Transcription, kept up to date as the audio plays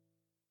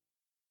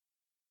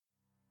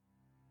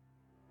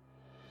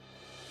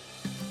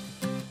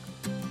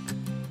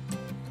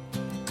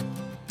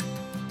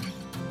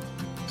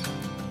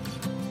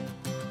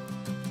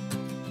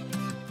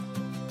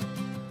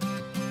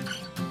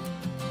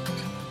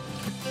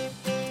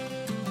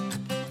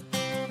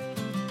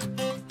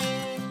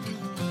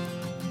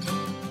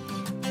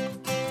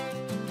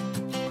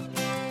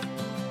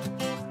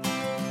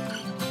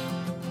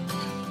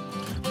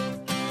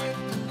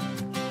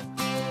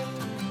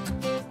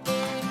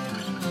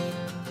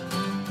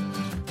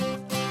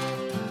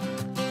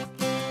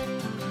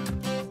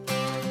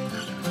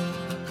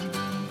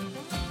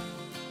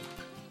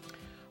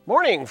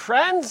Morning,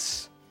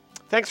 friends.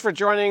 Thanks for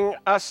joining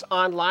us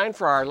online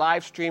for our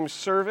live stream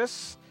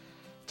service,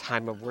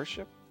 Time of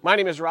Worship. My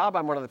name is Rob.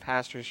 I'm one of the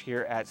pastors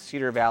here at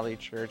Cedar Valley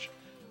Church,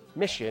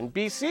 Mission,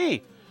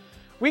 BC.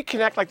 We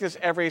connect like this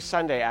every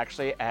Sunday,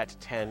 actually, at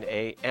 10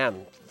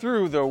 a.m.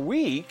 Through the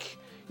week,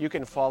 you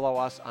can follow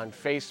us on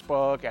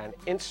Facebook and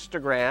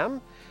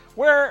Instagram,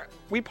 where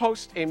we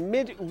post a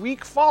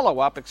mid-week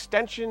follow-up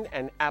extension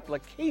and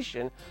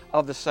application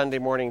of the Sunday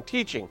morning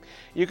teaching.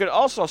 You can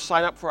also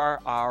sign up for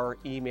our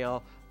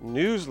email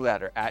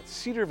newsletter at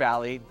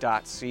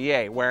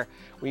cedarvalley.ca, where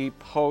we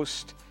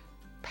post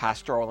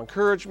pastoral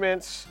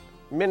encouragements,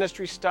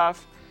 ministry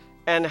stuff,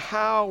 and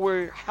how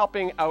we're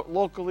helping out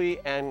locally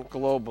and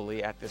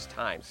globally at this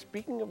time.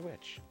 Speaking of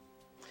which,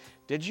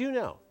 did you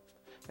know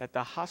that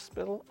the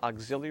Hospital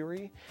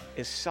Auxiliary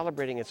is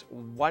celebrating its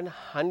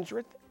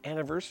 100th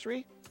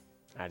anniversary?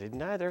 I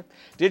didn't either.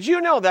 Did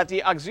you know that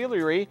the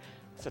Auxiliary,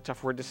 it's a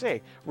tough word to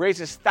say,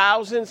 raises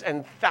thousands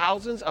and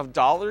thousands of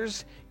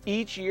dollars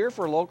each year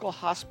for local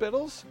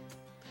hospitals?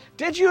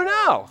 Did you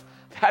know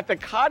that the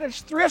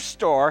Cottage Thrift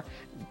Store,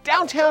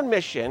 downtown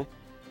Mission,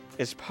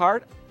 is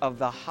part of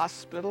the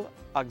Hospital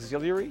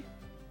Auxiliary?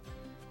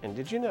 And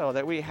did you know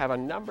that we have a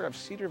number of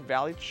Cedar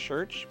Valley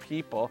Church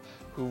people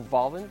who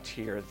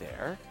volunteer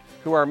there,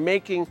 who are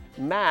making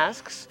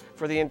masks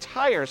for the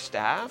entire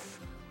staff,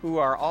 who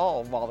are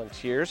all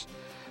volunteers,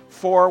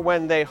 for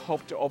when they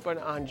hope to open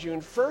on June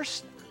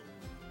 1st?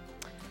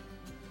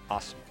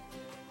 Awesome.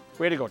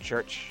 Way to go,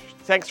 church.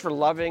 Thanks for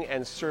loving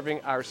and serving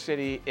our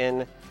city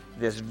in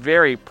this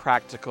very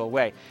practical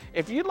way.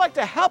 If you'd like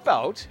to help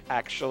out,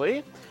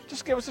 actually,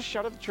 just give us a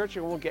shout at the church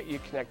and we'll get you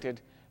connected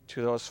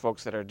to those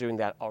folks that are doing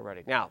that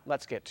already. Now,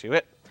 let's get to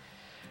it.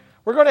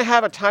 We're going to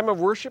have a time of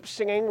worship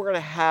singing. We're going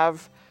to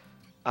have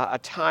a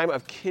time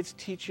of kids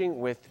teaching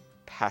with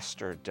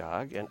Pastor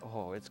Doug, and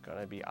it's going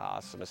to be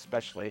awesome,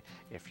 especially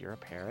if you're a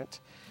parent.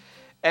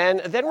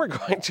 And then we're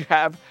going to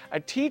have a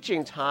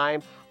teaching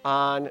time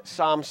on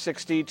Psalm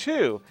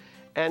 62,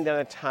 and then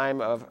a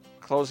time of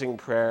closing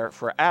prayer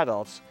for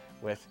adults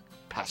with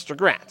Pastor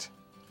Grant.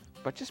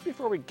 But just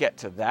before we get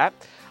to that,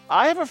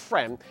 I have a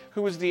friend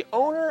who is the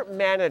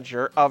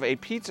owner-manager of a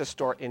pizza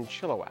store in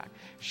Chilliwack.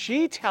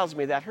 She tells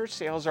me that her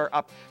sales are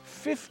up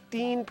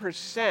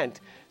 15%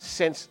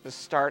 since the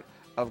start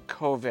of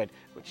COVID,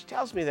 which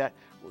tells me that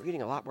we're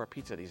eating a lot more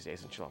pizza these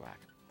days in Chilliwack.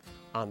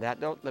 On that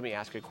note, let me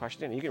ask you a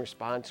question, and you can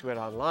respond to it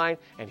online,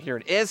 and here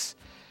it is.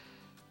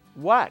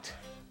 What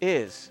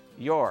is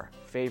your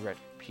favorite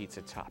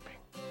pizza topping?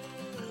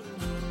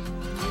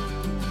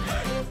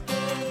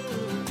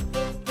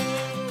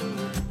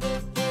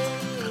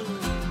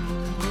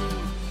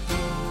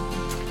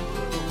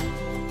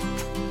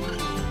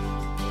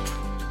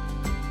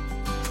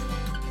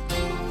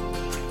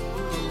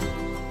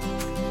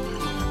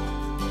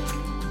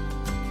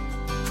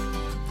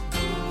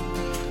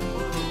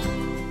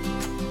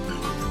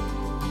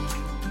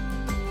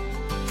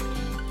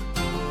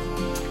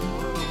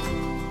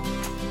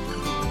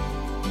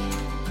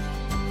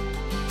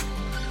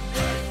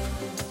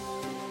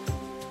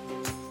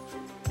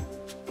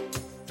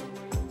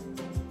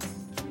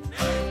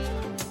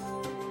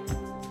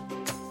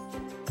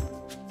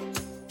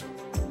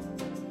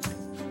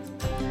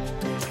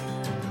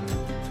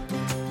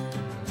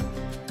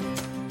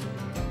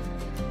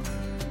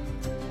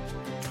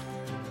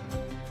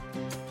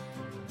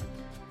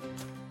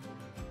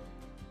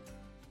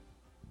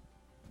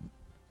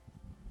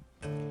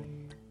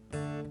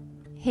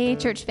 Hey,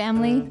 church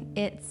family,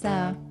 it's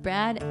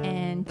Brad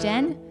and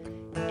Jen,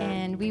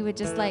 and we would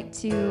just like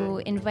to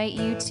invite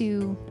you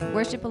to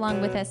worship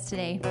along with us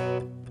today.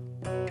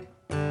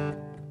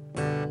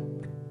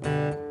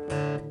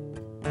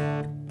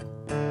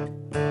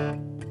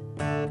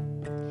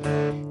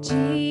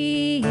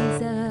 Jesus,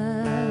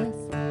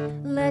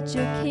 let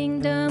your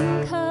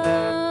kingdom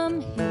come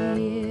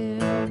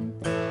here,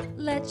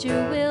 let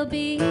your will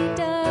be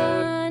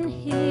done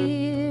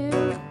here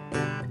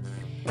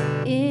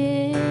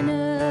in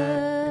us.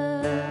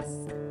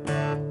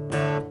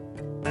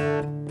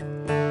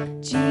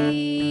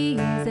 Jesus,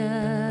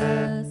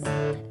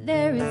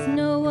 there is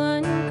no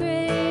one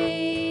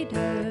greater.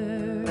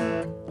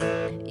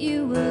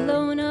 You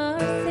alone are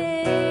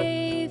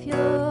Savior.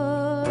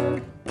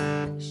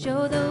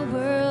 Show the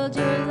world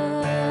your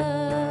love.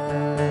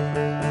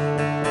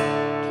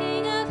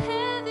 King of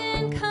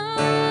heaven,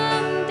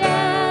 come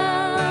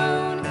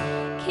down.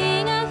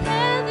 King of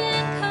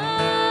heaven,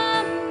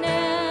 come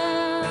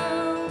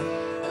now.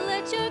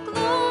 Let your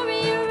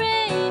glory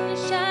reign,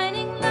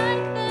 shining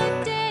like the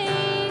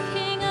day.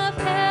 King of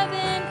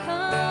heaven,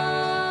 come.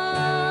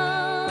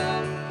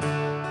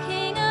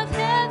 King of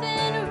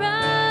heaven,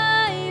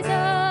 rise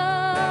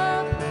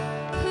up.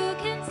 Who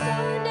can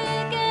stand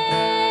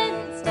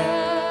against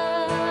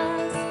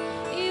us?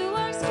 You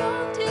are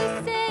strong to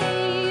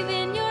save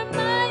in your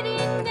mighty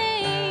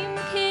name.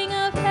 King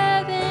of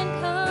heaven,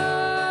 come.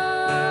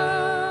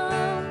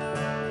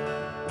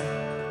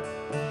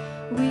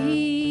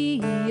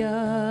 We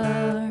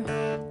are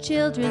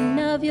children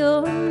of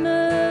your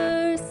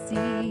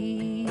mercy,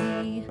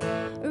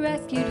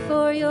 rescued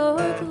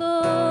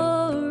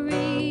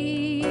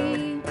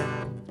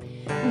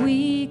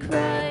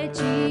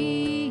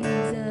Jesus.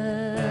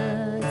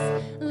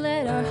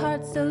 Let our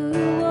hearts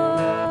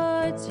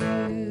towards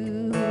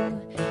you,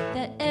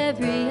 that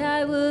every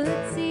eye would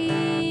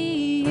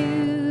see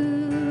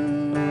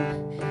you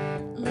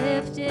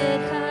lifted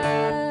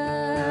high.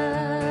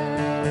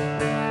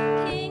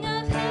 King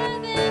of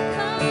heaven,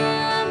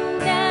 come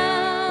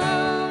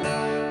down.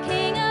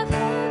 King of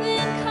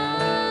heaven,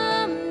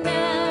 come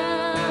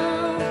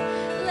down.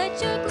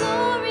 Let your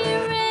glory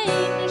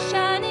reign,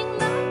 shining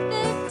like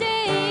the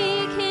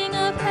day. King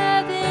of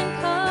heaven,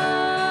 come.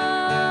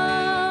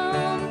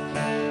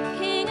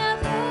 King of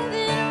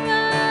heaven,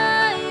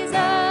 rise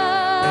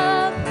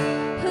up.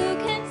 Who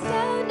can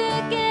stand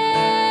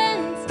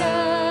against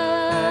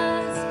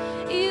us?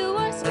 You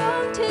are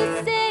strong to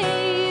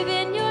save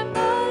in your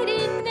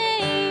mighty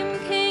name.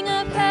 King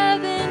of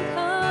heaven,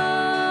 come.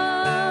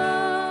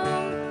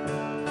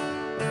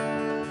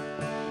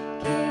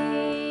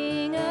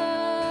 King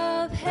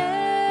of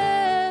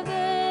heaven,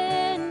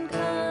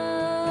 come.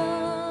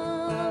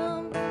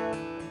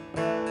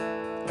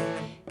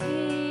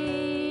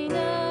 King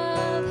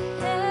of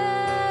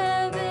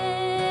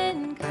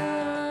heaven, come.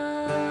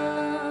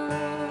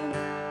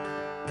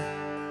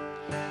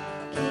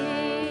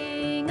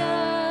 King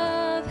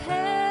of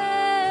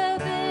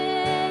heaven,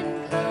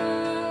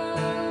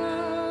 come.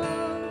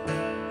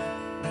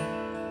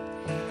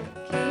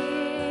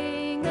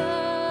 King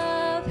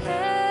of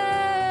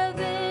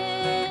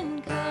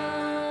heaven,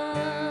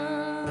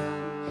 come.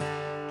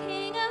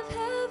 King of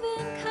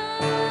heaven,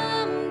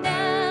 come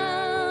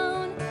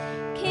down.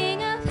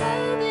 King of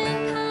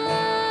heaven,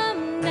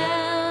 come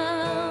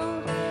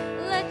down.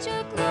 Let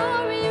your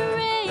glory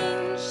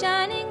reign,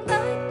 shining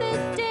like the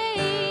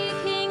day.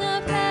 King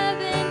of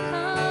heaven,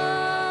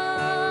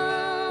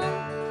 come.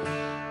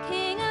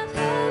 King of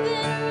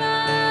heaven,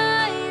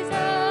 rise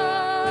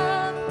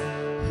up.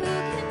 Who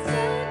can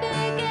stand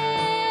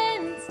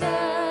against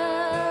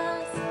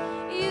us?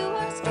 You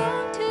are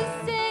strong to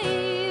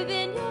save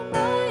in your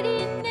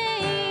mighty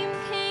name.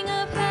 King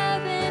of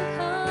heaven,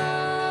 come.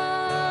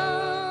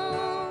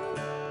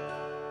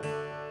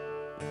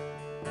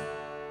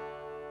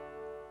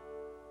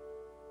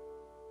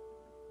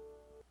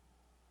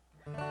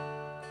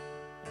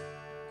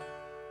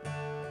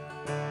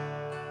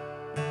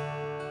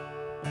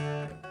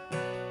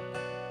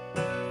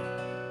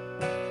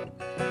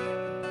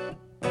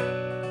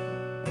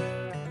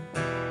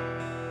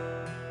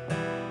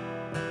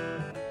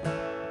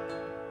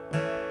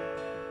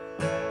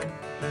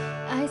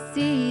 I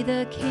see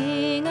the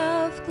King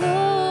of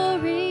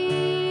glory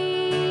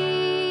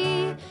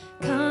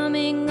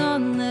coming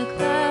on the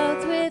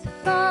clouds with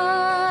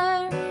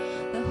fire.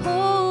 The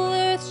whole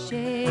earth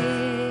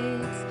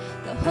shakes,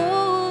 the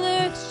whole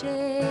earth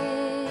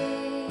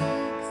shakes.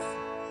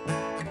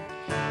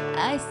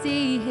 I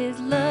see his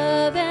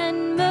love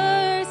and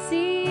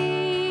mercy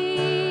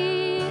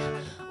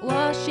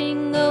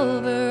washing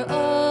over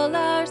all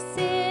our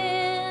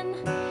sin.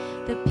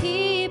 The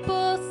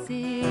people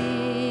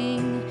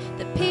sing,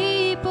 the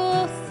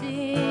people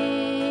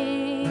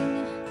sing.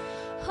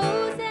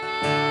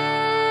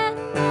 Hosanna,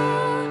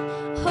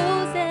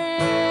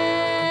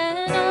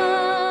 Hosanna,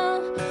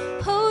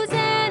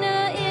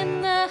 Hosanna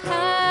in the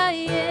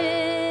highest.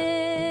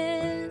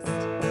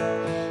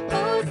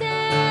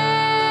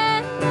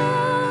 Hosanna,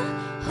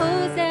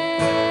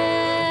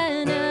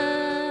 Hosanna,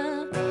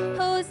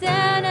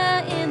 Hosanna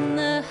in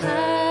the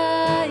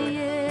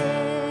highest.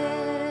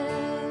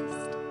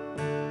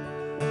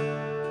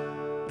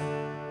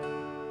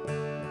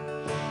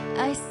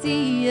 I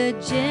see a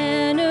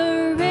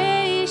generation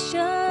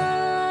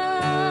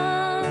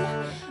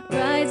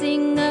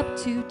rising up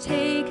to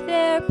take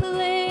their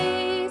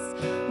place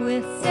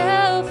with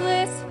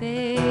selfless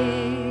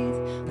faith,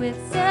 with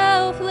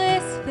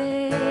selfless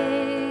faith.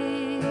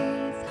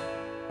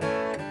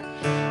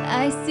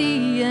 I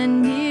see a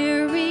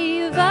near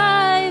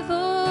revival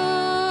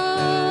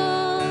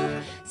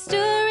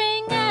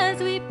stirring as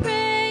we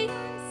pray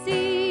and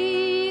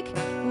seek.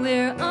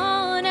 We're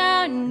on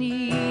our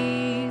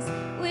knees,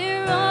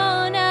 we're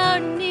on our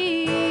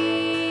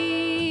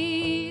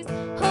knees.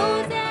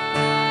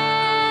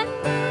 Hosanna,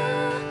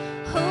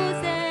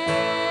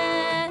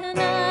 Hosanna,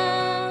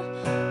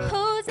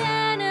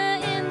 Hosanna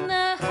in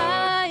the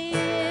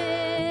highest.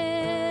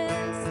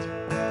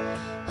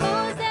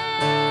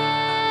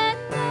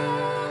 Hosanna,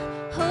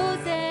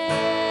 Hosanna,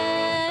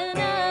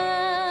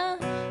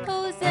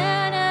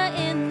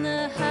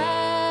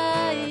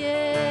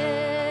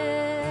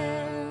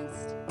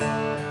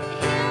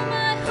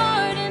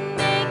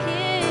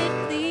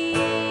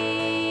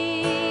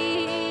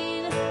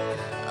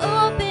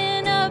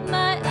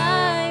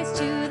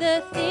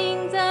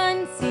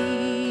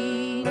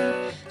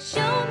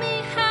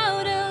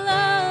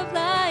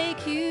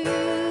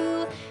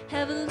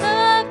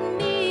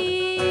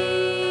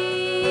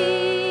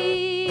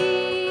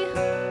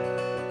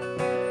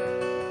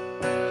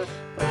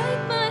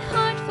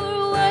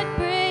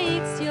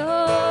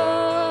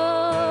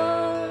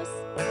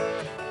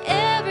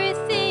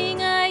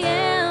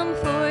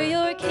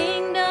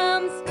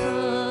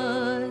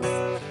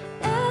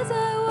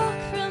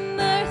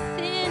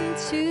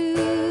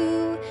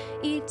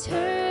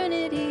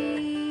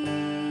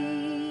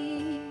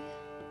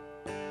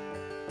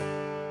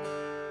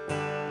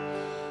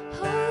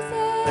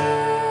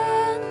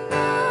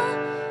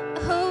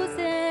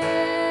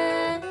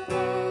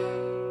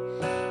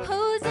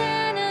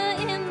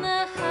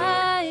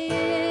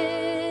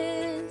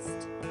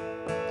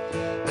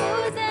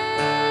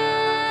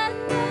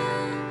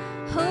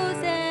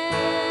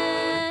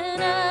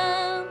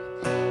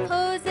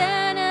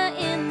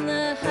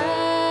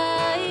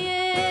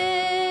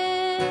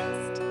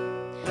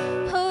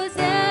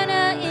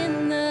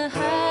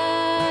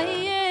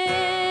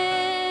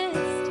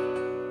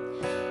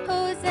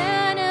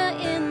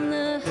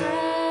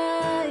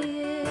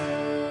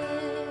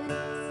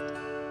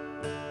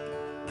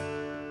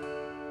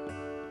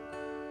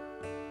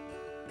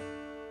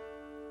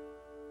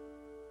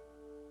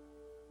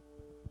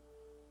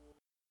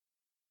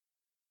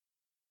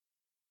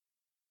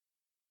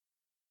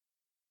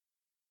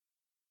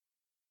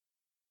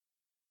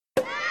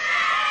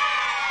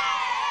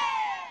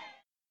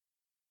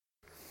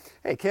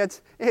 Hey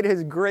kids, it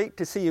is great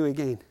to see you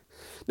again.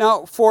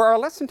 Now for our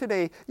lesson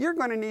today, you're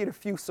going to need a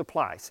few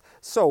supplies.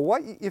 So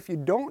if you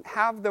don't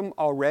have them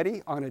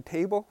already on a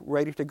table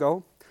ready to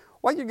go,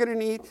 what you're going to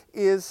need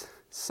is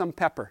some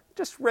pepper.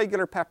 Just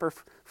regular pepper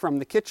from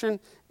the kitchen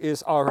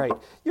is all right.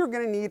 You're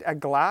going to need a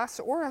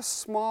glass or a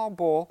small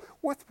bowl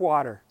with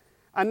water.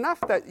 Enough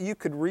that you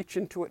could reach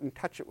into it and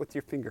touch it with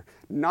your finger.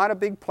 Not a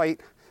big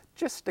plate,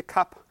 just a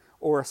cup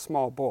or a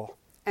small bowl.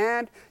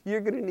 And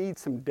you're going to need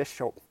some dish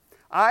soap.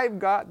 I've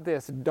got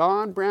this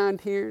Dawn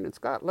brand here, and it's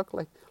got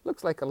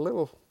looks like a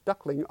little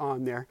duckling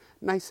on there,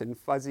 nice and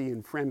fuzzy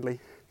and friendly.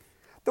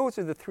 Those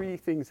are the three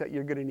things that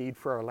you're going to need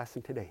for our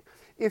lesson today.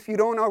 If you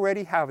don't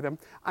already have them,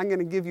 I'm going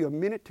to give you a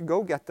minute to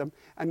go get them.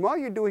 And while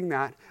you're doing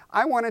that,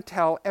 I want to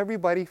tell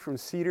everybody from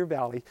Cedar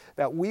Valley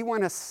that we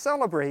want to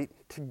celebrate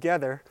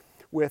together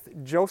with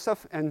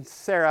Joseph and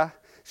Sarah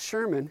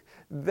Sherman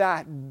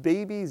that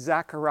baby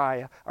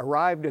Zachariah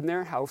arrived in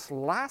their house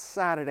last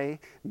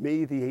Saturday,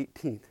 May the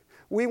 18th.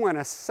 We want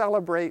to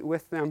celebrate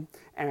with them,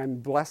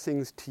 and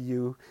blessings to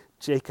you,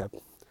 Jacob.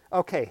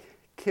 Okay,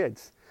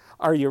 kids,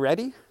 are you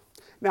ready?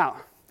 Now,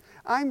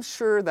 I'm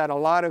sure that a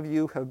lot of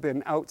you have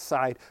been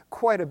outside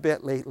quite a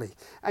bit lately.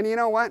 And you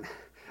know what?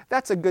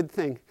 That's a good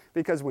thing,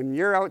 because when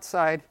you're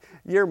outside,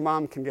 your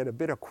mom can get a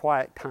bit of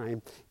quiet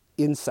time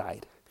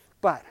inside.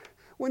 But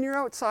when you're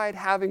outside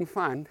having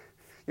fun,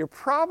 you're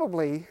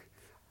probably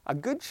a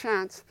good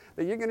chance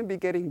that you're going to be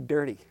getting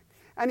dirty.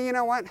 And you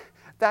know what?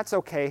 That's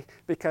okay,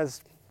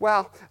 because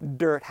well,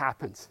 dirt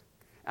happens.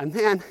 And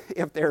then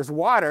if there's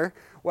water,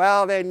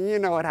 well, then you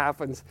know what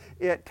happens.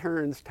 It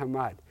turns to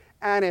mud.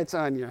 And it's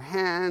on your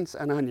hands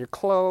and on your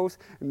clothes,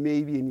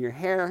 maybe in your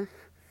hair,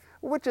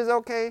 which is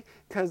okay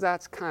because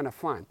that's kind of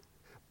fun.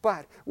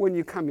 But when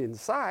you come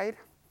inside,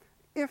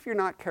 if you're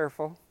not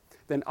careful,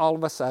 then all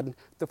of a sudden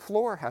the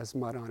floor has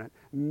mud on it,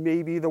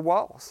 maybe the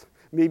walls,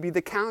 maybe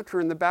the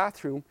counter in the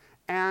bathroom,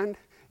 and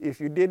if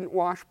you didn't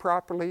wash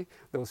properly,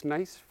 those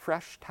nice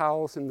fresh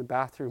towels in the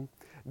bathroom,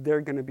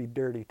 they're going to be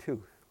dirty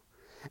too.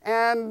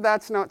 And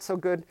that's not so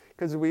good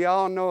because we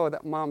all know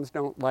that moms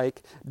don't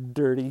like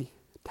dirty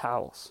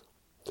towels.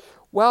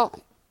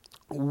 Well,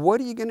 what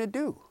are you going to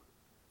do?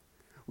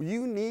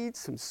 You need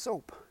some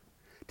soap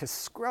to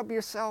scrub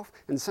yourself,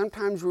 and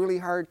sometimes really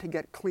hard to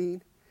get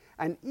clean.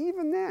 And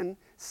even then,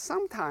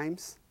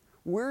 sometimes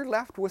we're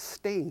left with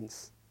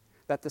stains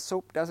that the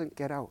soap doesn't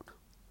get out.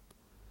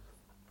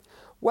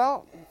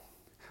 Well,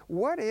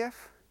 what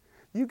if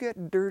you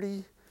get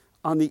dirty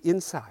on the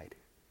inside?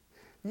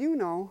 You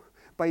know,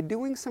 by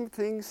doing some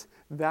things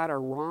that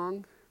are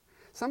wrong,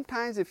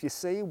 sometimes if you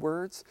say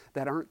words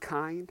that aren't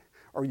kind,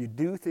 or you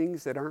do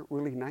things that aren't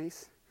really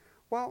nice,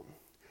 well,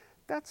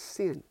 that's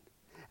sin.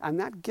 And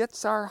that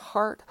gets our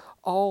heart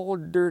all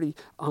dirty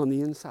on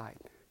the inside.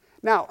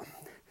 Now,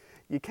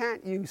 you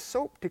can't use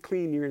soap to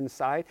clean your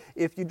inside.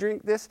 If you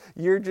drink this,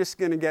 you're just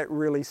going to get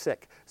really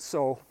sick.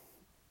 So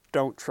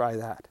don't try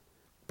that.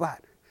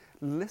 But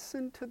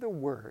listen to the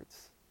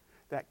words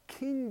that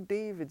King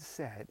David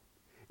said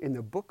in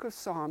the book of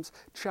Psalms,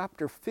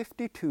 chapter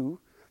 52,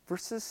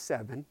 verses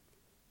 7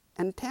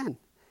 and 10.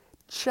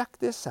 Check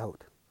this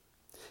out.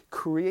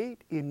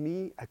 Create in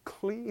me a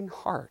clean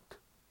heart,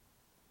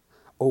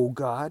 O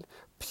God,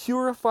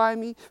 purify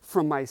me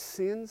from my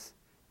sins,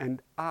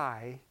 and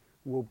I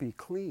will be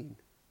clean.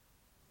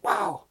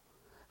 Wow!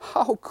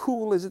 How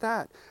cool is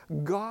that?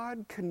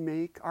 God can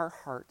make our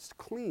hearts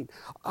clean,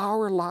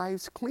 our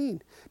lives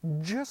clean,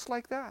 just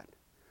like that.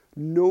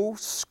 No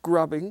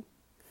scrubbing,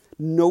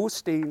 no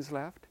stains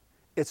left.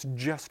 It's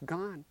just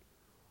gone.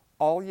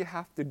 All you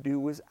have to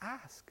do is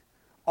ask.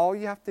 All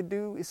you have to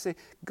do is say,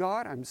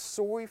 God, I'm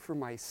sorry for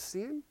my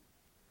sin,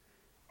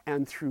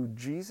 and through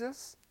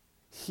Jesus,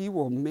 He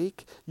will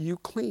make you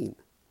clean.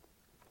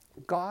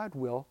 God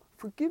will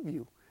forgive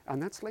you,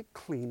 and that's like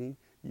cleaning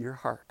your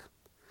heart.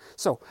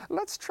 So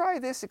let's try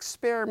this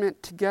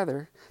experiment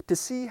together to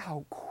see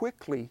how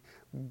quickly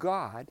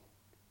God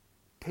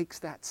takes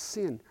that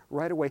sin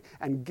right away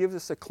and gives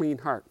us a clean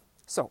heart.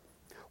 So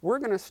we're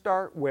going to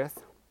start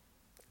with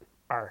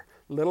our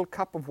little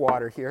cup of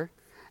water here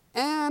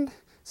and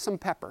some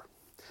pepper.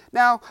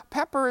 Now,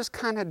 pepper is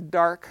kind of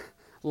dark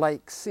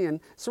like sin,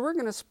 so we're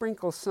going to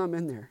sprinkle some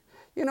in there.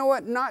 You know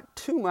what? Not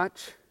too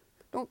much.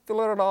 Don't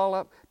fill it all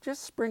up.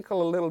 Just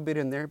sprinkle a little bit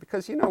in there,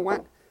 because you know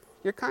what?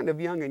 You're kind of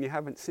young and you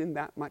haven't sinned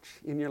that much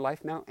in your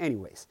life now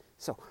anyways.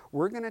 So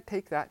we're going to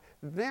take that.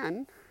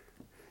 Then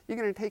you're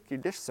going to take your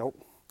dish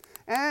soap,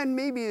 and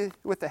maybe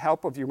with the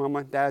help of your mom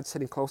and dad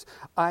sitting close,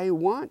 I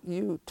want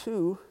you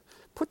to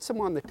put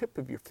some on the tip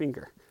of your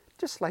finger,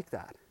 just like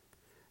that.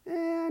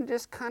 And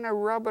just kind of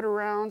rub it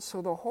around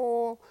so the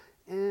whole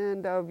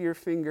end of your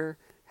finger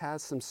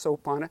has some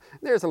soap on it.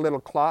 There's a little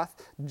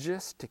cloth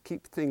just to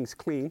keep things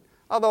clean,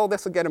 although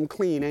this will get them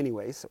clean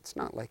anyway, so it's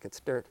not like it's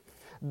dirt.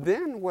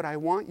 Then what I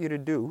want you to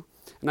do,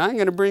 and I'm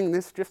going to bring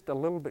this just a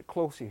little bit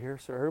closer here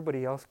so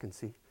everybody else can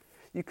see.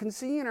 You can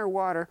see in our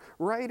water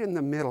right in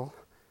the middle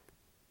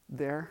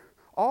there,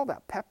 all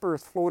that pepper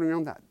is floating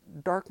around, that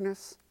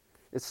darkness.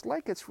 It's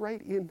like it's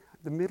right in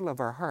the middle of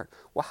our heart.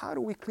 Well, how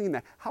do we clean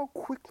that? How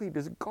quickly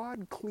does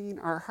God clean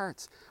our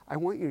hearts? I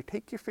want you to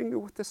take your finger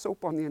with the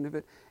soap on the end of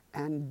it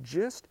and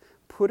just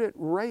put it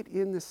right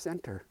in the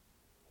center.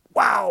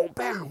 Wow,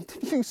 bam,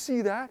 did you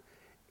see that?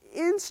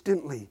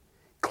 Instantly,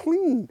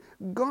 clean,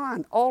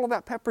 gone. All of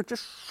that pepper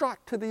just shot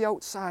to the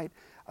outside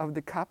of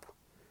the cup,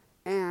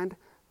 and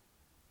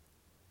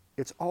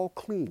it's all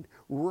clean,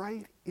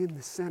 right in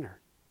the center.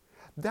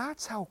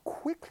 That's how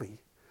quickly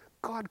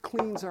God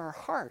cleans our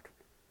heart.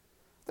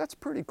 That's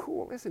pretty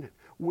cool, isn't it?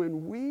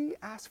 When we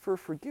ask for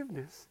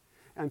forgiveness,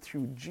 and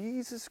through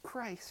Jesus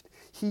Christ,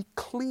 He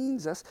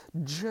cleans us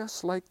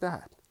just like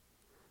that.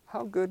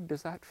 How good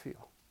does that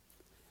feel?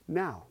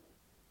 Now,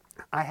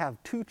 I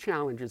have 2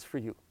 challenges for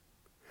you.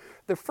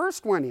 The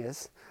first one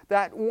is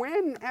that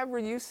whenever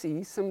you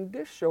see some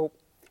dish soap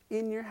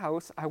in your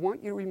house, I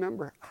want you to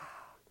remember,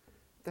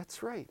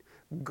 that's right,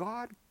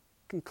 God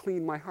can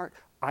clean my heart.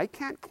 I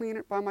can't clean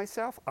it by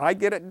myself. I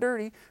get it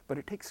dirty, but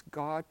it takes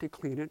God to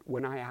clean it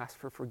when I ask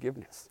for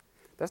forgiveness.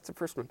 That's the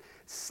first one.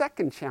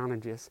 Second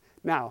challenge is,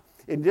 now,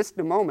 in just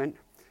a moment,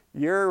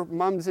 your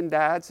mums and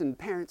dads and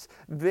parents,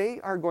 they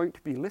are going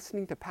to be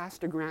listening to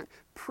Pastor Grant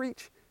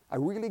preach a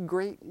really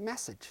great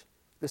message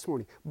this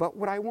morning. But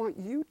what I want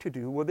you to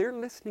do, while they're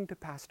listening to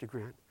Pastor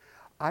Grant,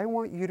 I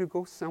want you to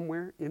go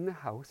somewhere in the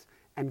house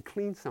and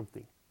clean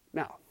something.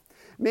 Now,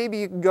 maybe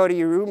you can go to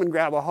your room and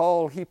grab a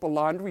whole heap of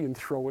laundry and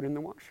throw it in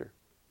the washer.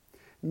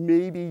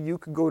 Maybe you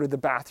could go to the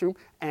bathroom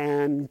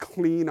and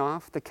clean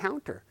off the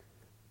counter.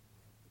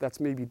 That's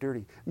maybe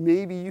dirty.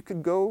 Maybe you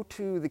could go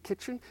to the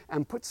kitchen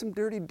and put some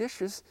dirty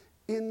dishes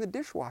in the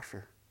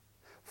dishwasher.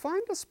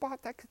 Find a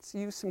spot that could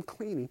use some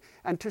cleaning,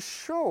 and to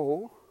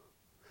show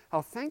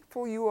how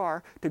thankful you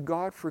are to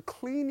God for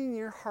cleaning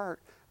your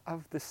heart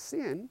of the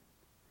sin,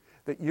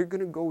 that you're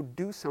going to go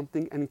do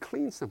something and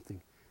clean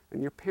something.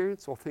 And your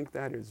parents will think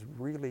that is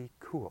really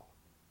cool.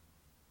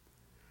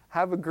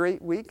 Have a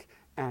great week,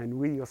 and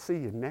we'll see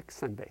you next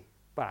Sunday.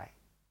 Bye.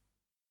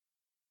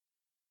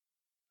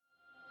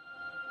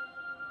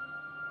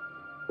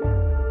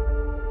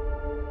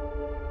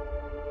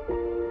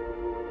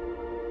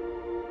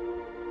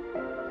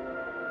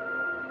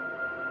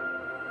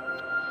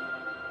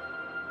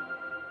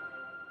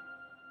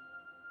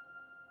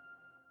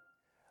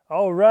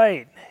 All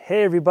right.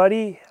 Hey,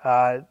 everybody.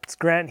 It's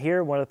Grant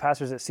here, one of the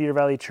pastors at Cedar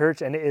Valley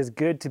Church, and it is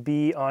good to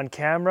be on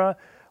camera,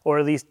 or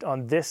at least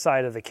on this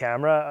side of the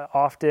camera.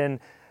 Often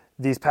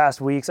these past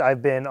weeks,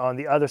 I've been on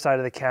the other side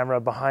of the camera,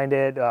 behind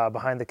it,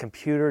 behind the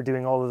computer,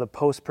 doing all of the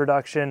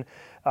post-production.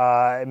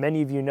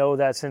 Many of you know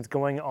that since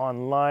going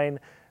online,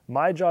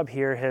 my job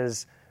here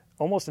has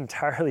almost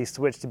entirely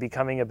switched to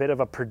becoming a bit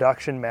of a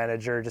production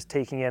manager, just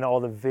taking in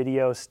all the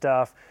video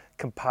stuff,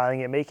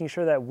 compiling it, making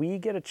sure that we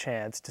get a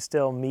chance to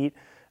still meet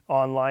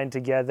online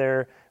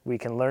together. We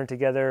can learn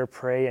together,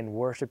 pray and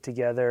worship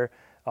together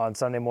on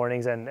Sunday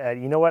mornings. And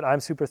you know what? I'm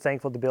super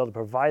thankful to be able to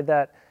provide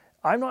that.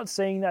 I'm not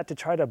saying that to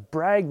try to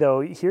brag,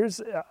 though. There's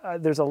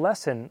a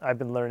lesson I've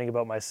been learning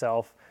about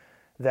myself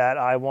that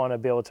I want to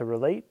be able to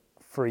relate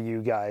for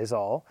you guys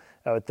all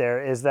out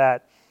there, is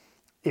that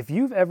if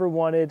you've ever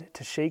wanted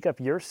to shake up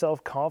your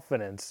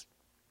self-confidence,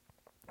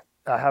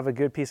 I have a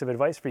good piece of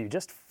advice for you.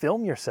 Just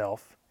film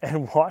yourself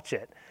and watch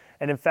it.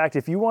 And in fact,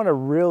 if you want to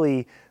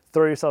really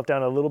throw yourself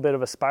down a little bit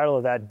of a spiral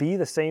of that, be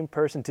the same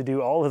person to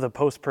do all of the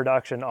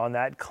post-production on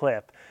that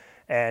clip,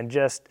 and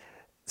just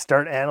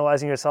start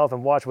analyzing yourself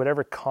and watch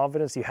whatever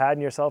confidence you had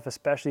in yourself,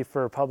 especially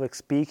for public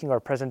speaking or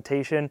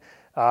presentation,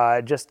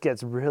 just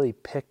gets really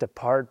picked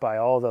apart by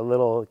all the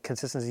little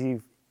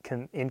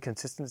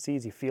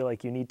inconsistencies you feel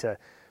like you need to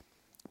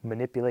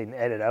manipulate and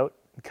edit out,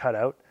 and cut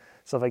out,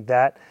 stuff like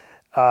that.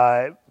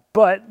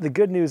 But the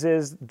good news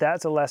is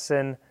that's a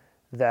lesson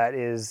that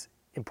is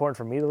important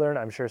for me to learn.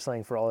 I'm sure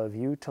something for all of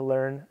you to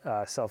learn,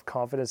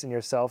 self-confidence in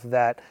yourself,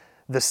 that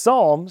the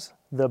Psalms,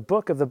 the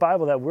book of the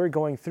Bible that we're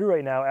going through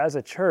right now as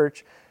a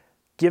church,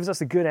 gives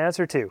us a good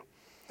answer to.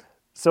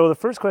 So the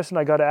first question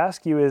I got to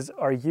ask you is,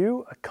 are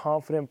you a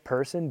confident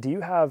person? Do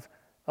you have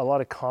a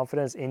lot of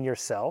confidence in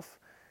yourself?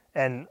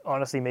 And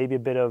honestly, maybe a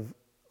bit of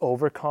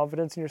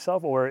overconfidence in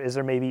yourself? Or is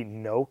there maybe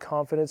no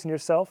confidence in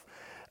yourself?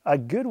 A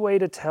good way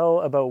to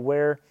tell about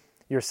where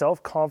your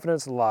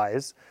self-confidence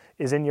lies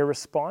is in your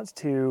response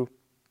to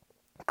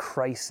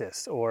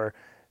crisis or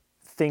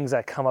things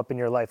that come up in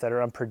your life that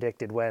are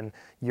unpredicted, when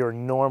your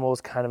normals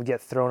kind of get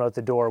thrown out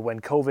the door, when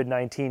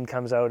COVID-19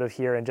 comes out of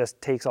here and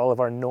just takes all of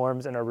our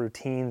norms and our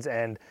routines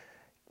and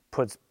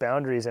puts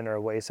boundaries in our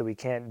way so we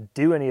can't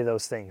do any of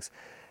those things.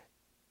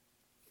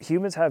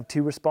 Humans have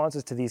 2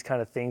 responses to these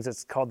kind of things.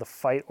 It's called the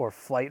fight or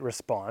flight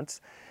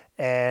response.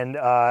 And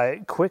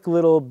quick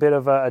little bit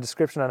of a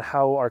description on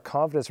how our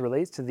confidence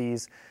relates to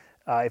these.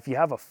 If you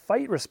have a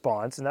fight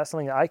response, and that's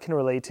something I can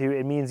relate to,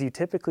 it means you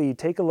typically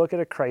take a look at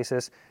a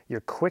crisis,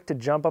 you're quick to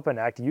jump up and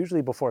act,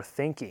 usually before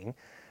thinking.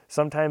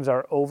 Sometimes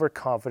our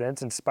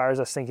overconfidence inspires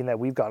us thinking that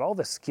we've got all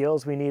the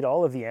skills we need,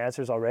 all of the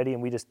answers already,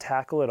 and we just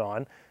tackle it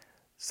on.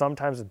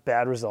 Sometimes with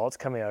bad results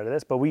coming out of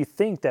this, but we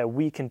think that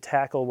we can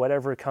tackle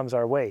whatever comes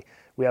our way.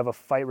 We have a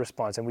fight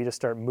response and we just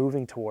start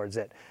moving towards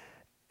it.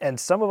 And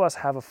some of us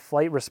have a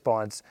flight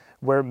response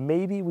where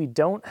maybe we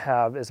don't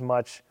have as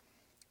much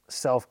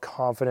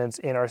self-confidence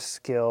in our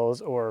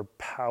skills or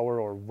power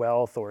or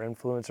wealth or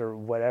influence or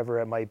whatever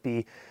it might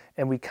be.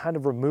 And we kind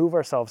of remove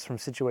ourselves from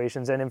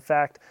situations. And in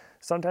fact,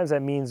 sometimes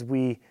that means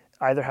we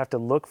either have to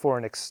look for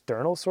an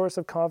external source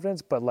of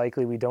confidence, but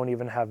likely we don't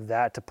even have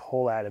that to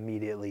pull at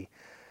immediately.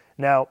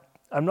 Now,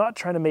 I'm not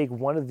trying to make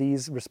one of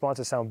these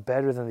responses sound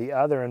better than the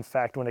other. In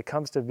fact, when it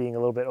comes to being a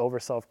little bit over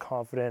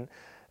self-confident,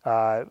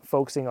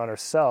 focusing on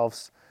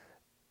ourselves,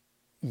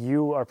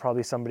 you are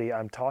probably somebody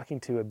I'm talking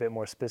to a bit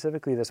more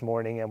specifically this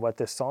morning, and what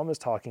this psalm is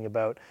talking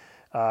about,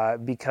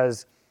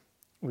 because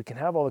we can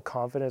have all the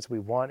confidence we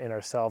want in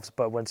ourselves,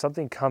 but when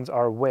something comes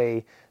our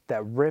way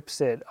that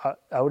rips it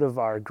out of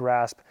our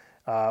grasp,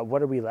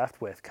 what are we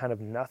left with? Kind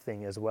of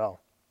nothing as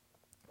well.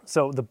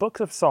 So the book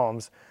of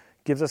Psalms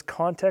gives us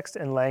context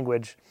and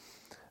language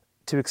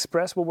to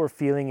express what we're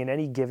feeling in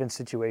any given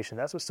situation.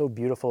 That's what's so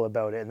beautiful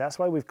about it. And that's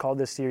why we've called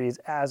this series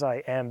As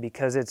I Am,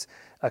 because it's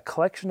a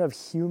collection of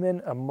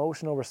human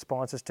emotional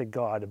responses to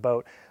God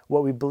about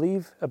what we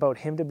believe about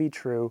Him to be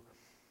true,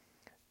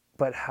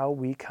 but how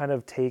we kind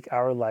of take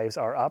our lives,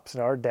 our ups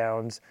and our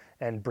downs,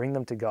 and bring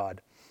them to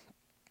God.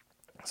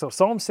 So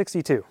Psalm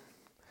 62,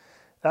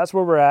 that's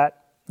where we're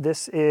at.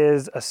 This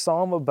is a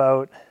psalm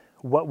about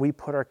what we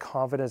put our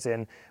confidence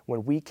in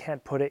when we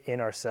can't put it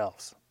in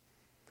ourselves.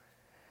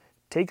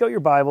 Take out your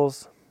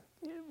Bibles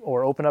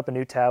or open up a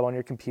new tab on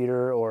your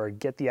computer or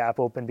get the app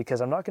open, because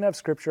I'm not going to have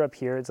scripture up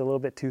here. It's a little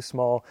bit too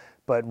small,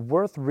 but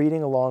worth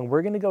reading along.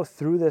 We're going to go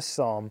through this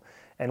psalm,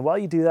 and while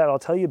you do that, I'll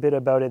tell you a bit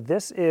about it.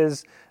 This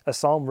is a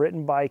psalm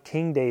written by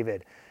King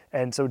David.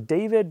 And so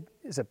David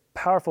is a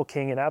powerful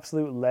king, an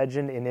absolute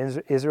legend in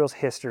Israel's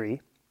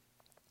history.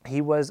 He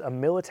was a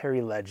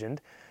military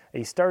legend.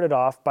 He started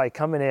off by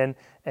coming in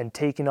and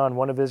taking on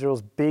one of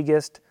Israel's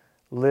biggest,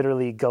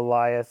 literally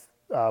Goliath,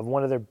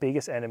 one of their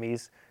biggest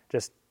enemies,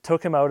 just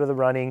took him out of the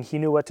running. He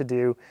knew what to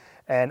do.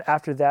 And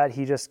after that,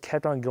 he just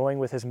kept on going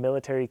with his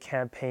military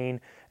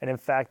campaign. And in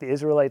fact, the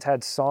Israelites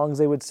had songs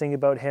they would sing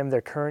about him.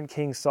 Their current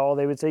king, Saul,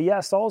 they would say, yeah,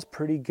 Saul's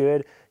pretty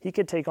good. He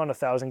could take on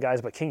 1,000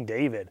 guys, but King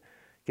David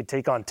could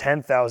take on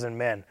 10,000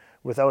 men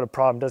without a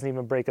problem, doesn't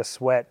even break a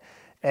sweat.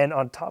 And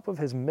on top of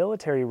his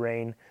military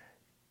reign,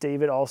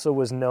 David also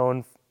was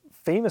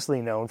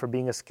famously known for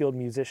being a skilled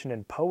musician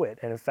and poet.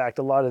 And in fact,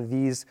 a lot of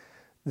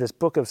this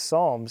book of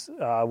Psalms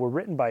were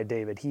written by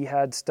David. He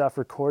had stuff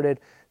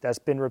recorded that's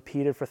been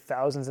repeated for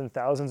thousands and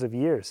thousands of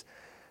years.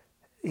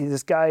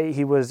 This guy,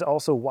 he was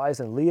also wise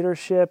in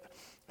leadership.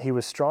 He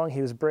was strong.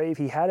 He was brave.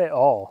 He had it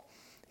all.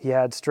 He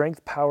had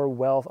strength, power,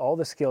 wealth, all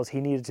the skills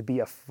he needed to be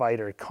a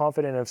fighter,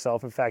 confident in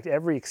himself. In fact,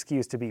 every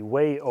excuse to be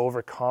way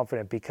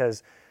overconfident,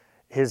 because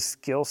his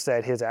skill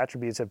set, his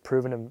attributes have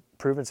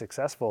proven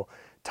successful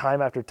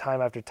time after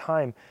time after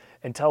time,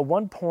 until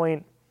one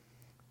point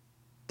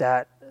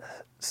that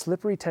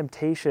slippery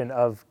temptation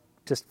of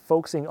just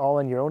focusing all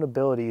on your own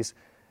abilities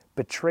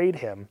betrayed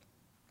him,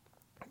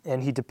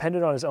 and he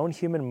depended on his own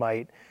human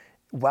might.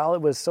 While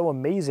it was so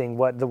amazing,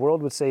 what the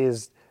world would say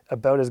is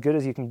about as good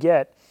as you can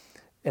get,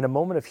 in a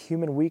moment of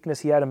human weakness,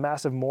 he had a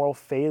massive moral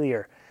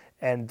failure,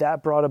 and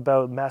that brought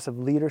about massive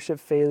leadership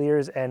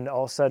failures, and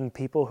all of a sudden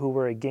people who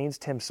were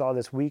against him saw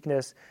this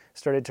weakness,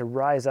 started to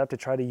rise up to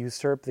try to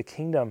usurp the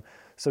kingdom.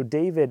 So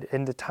David,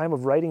 in the time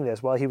of writing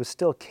this, while he was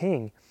still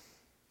king,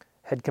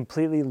 had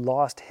completely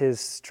lost his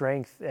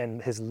strength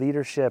and his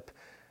leadership.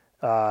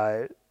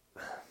 I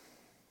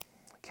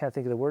can't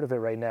think of the word of it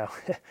right now,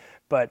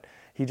 but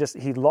he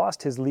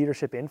lost his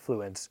leadership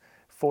influence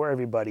for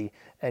everybody.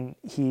 And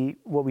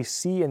what we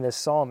see in this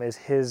psalm is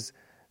his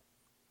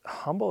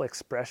humble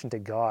expression to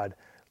God,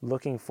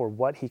 looking for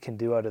what he can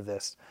do out of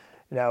this.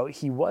 Now,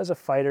 he was a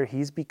fighter.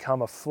 He's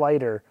become a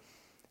flighter,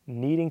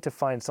 needing to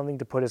find something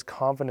to put his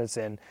confidence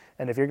in.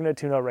 And if you're going to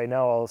tune out right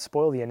now, I'll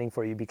spoil the ending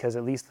for you, because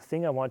at least the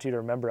thing I want you to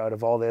remember out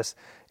of all this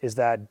is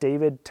that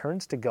David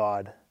turns to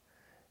God.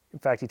 In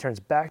fact, he turns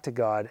back to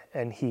God,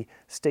 and he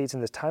states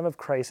in this time of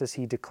crisis,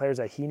 he declares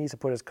that he needs to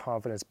put his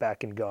confidence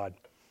back in God.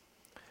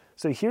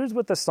 So here's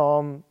what the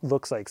psalm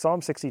looks like,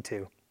 Psalm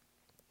 62.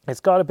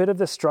 It's got a bit of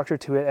this structure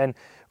to it, and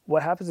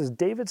what happens is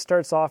David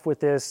starts off with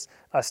this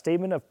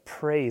statement of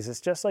praise. It's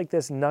just like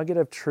this nugget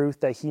of truth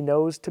that he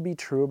knows to be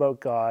true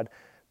about God,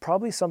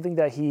 probably something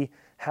that he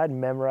had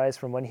memorized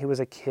from when he was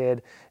a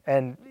kid.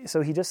 And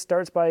so he just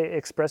starts by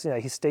expressing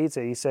that. He states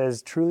it. He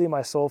says, "Truly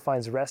my soul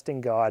finds rest in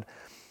God.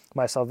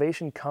 My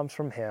salvation comes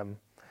from him.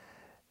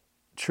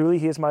 Truly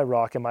he is my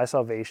rock and my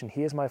salvation.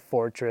 He is my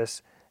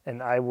fortress,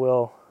 and I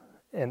will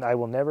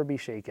never be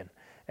shaken."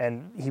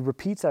 And he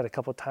repeats that a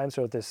couple of times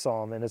throughout this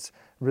psalm, and it's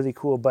really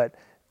cool. But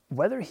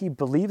whether he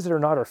believes it or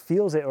not, or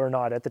feels it or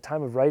not, at the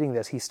time of writing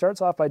this, he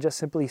starts off by just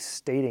simply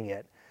stating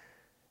it.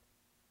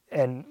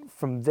 And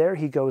from there,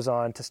 he goes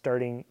on to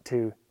starting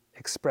to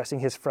expressing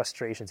his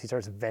frustrations. He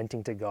starts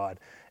venting to God.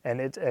 And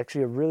it's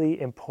actually a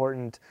really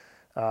important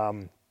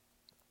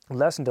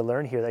lesson to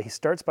learn here, that he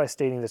starts by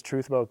stating this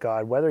truth about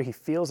God, whether he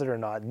feels it or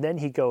not. And then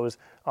he goes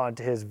on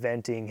to his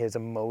venting, his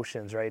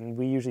emotions, right? And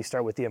we usually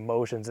start with the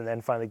emotions and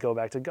then finally go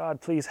back to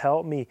God, please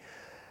help me.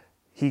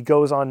 he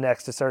goes on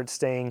next to start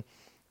saying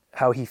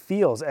how he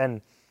feels.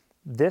 And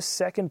this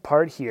second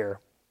part here,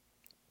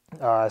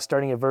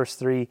 starting at verse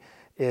 3,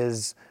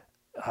 is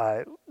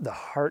the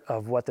heart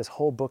of what this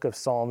whole book of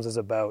Psalms is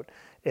about.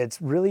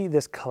 It's really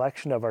this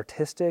collection of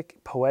artistic,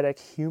 poetic,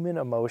 human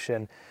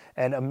emotion.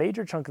 And a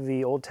major chunk of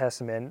the Old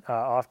Testament,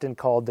 often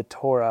called the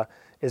Torah,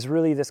 is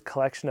really this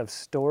collection of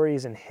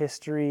stories and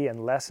history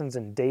and lessons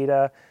and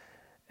data.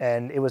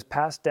 And it was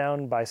passed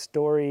down by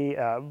story,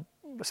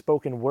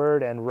 spoken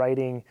word, and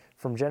writing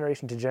from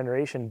generation to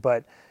generation.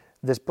 But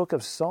this book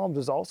of Psalms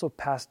was also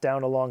passed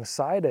down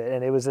alongside it.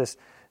 And it was this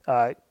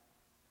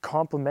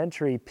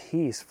complementary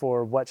piece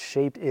for what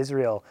shaped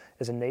Israel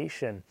as a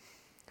nation.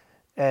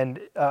 And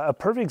a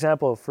perfect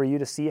example for you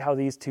to see how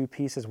these two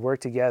pieces work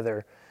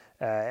together,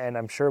 and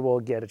I'm sure we'll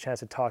get a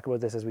chance to talk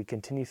about this as we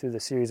continue through the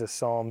series of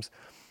Psalms,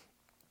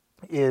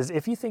 is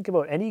if you think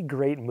about any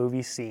great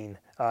movie scene,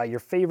 your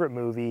favorite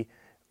movie,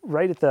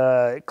 right at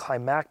the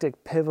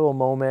climactic, pivotal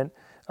moment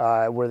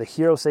where the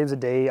hero saves the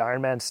day,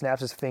 Iron Man snaps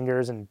his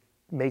fingers and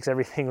makes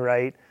everything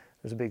right.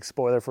 There's a big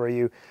spoiler for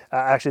you.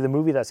 Actually, the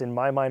movie that's in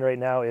my mind right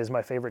now is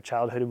my favorite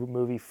childhood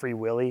movie, Free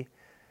Willy.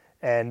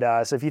 And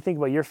so if you think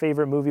about your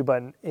favorite movie,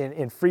 but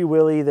in Free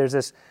Willy, there's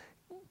this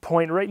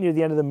point right near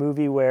the end of the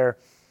movie where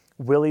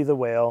Willy the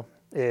whale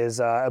is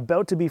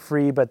about to be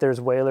free, but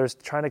there's whalers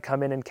trying to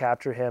come in and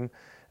capture him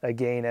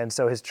again. And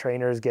so his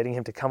trainer is getting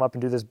him to come up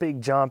and do this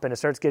big jump, and it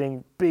starts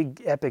getting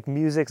big epic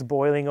music's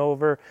boiling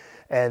over,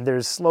 and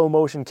there's slow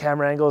motion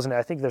camera angles, and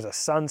I think there's a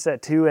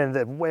sunset too, and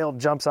the whale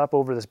jumps up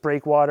over this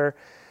breakwater.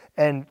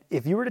 And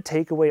if you were to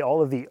take away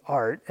all of the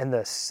art and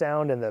the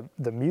sound and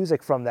the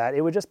music from that,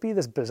 it would just be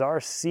this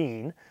bizarre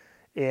scene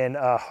in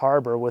a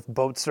harbor with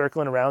boats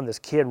circling around, this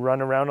kid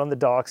running around on the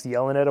docks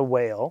yelling at a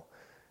whale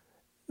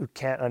who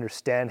can't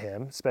understand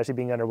him, especially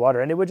being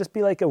underwater. And it would just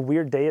be like a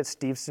weird day at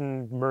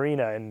Stevenson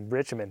Marina in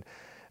Richmond.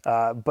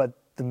 But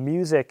the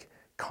music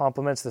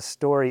complements the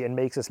story and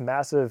makes this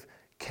massive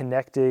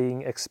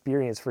connecting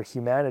experience for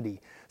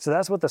humanity. So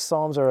that's what the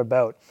Psalms are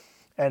about.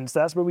 And so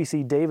that's where we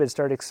see David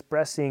start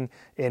expressing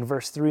in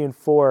verse 3 and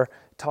 4,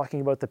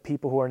 talking about the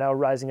people who are now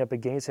rising up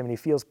against him, and he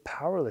feels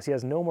powerless. He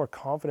has no more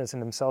confidence in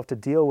himself to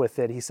deal with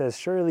it. He says,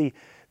 surely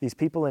these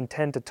people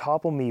intend to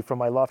topple me from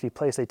my lofty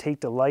place. They take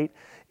delight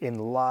in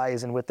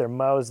lies, and with their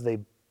mouths they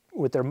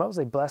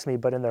bless me,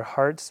 but in their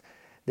hearts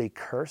they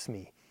curse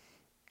me.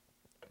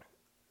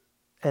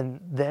 And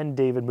then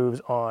David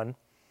moves on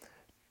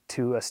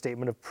to a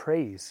statement of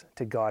praise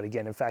to God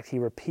again. In fact, he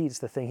repeats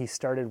the thing he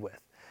started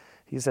with.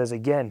 He says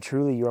again,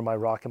 truly you are my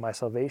rock and my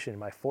salvation,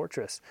 my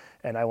fortress,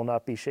 and I will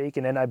not be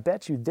shaken. And I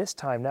bet you this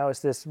time now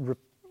it's this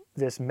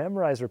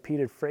memorized,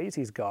 repeated phrase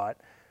he's got.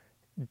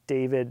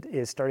 David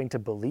is starting to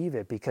believe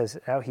it because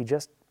now he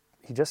just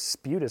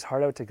spewed his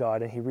heart out to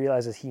God, and he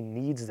realizes he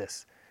needs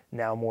this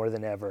now more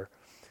than ever.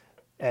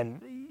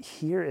 And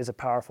here is a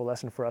powerful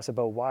lesson for us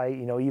about why,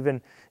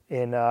 even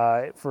in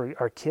for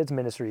our kids'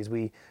 ministries,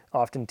 we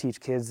often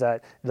teach kids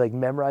that,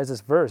 memorize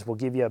this verse, we'll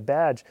give you a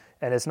badge.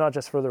 And it's not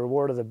just for the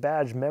reward of the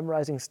badge.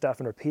 Memorizing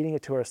stuff and repeating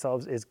it to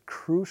ourselves is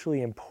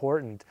crucially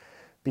important,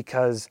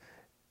 because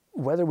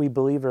whether we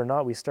believe it or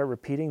not, we start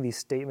repeating these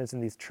statements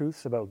and these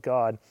truths about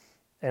God,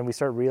 and we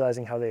start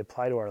realizing how they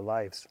apply to our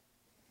lives.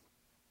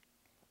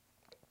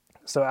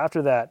 So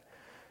after that,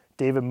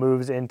 David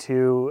moves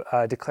into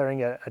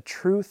declaring a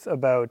truth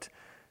about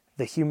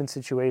the human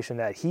situation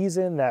that he's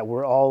in, that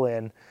we're all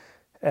in,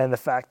 and the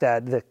fact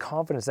that the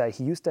confidence that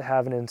he used to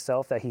have in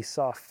himself, that he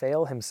saw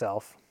fail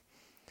himself,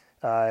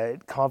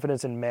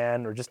 confidence in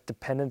man or just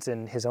dependence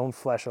in his own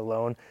flesh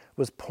alone,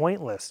 was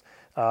pointless.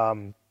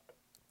 No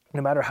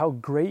matter how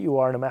great you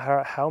are, no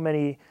matter how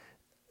many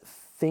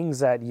things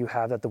that you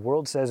have that the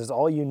world says is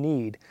all you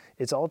need,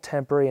 it's all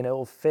temporary and it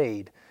will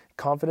fade.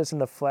 Confidence in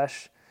the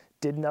flesh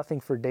did nothing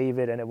for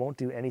David, and it won't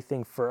do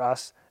anything for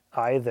us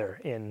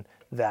either in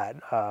that.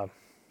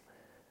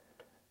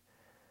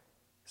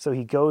 So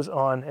he goes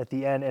on at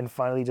the end and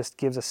finally just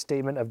gives a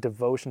statement of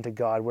devotion to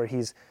God, where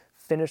he's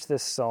finished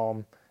this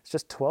psalm. It's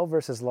just 12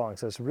 verses long,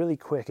 so it's really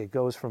quick. It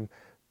goes from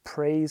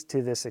praise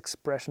to this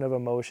expression of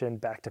emotion,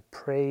 back to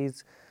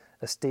praise,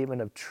 a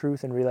statement of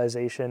truth and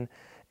realization,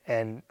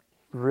 and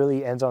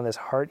really ends on this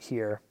heart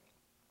here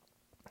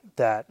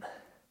that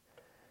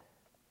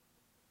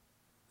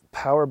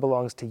power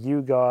belongs to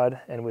you,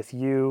 God, and with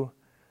you,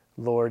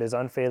 Lord, is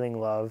unfailing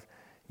love.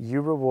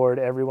 You reward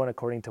everyone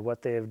according to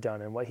what they have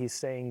done. And what he's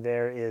saying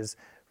there is,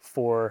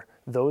 for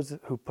those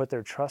who put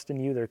their trust in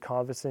you, their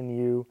confidence in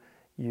you,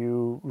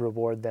 you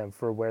reward them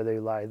for where they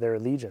lie, their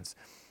allegiance.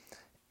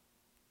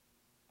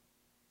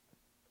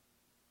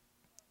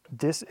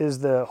 This is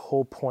the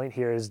whole point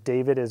here, is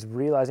David is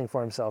realizing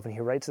for himself, and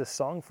he writes this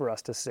song for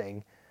us to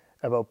sing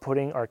about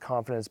putting our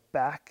confidence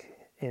back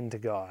into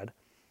God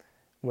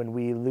when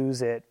we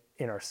lose it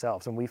in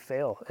ourselves, when we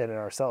fail it in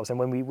ourselves, and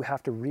when we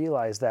have to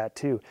realize that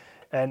too.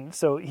 And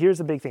so here's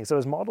the big thing. So it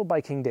was modeled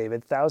by King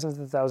David thousands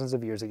and thousands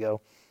of years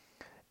ago,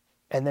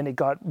 and then it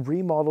got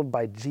remodeled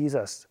by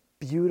Jesus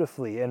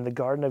beautifully in the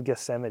Garden of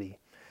Gethsemane.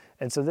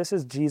 And so this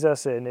is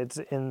Jesus, and it's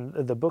in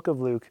the book of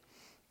Luke.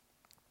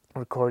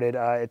 recorded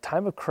a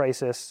time of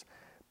crisis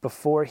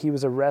before he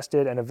was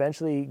arrested and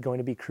eventually going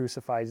to be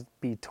crucified,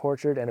 be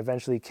tortured, and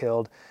eventually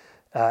killed.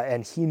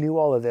 And he knew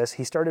all of this.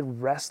 He started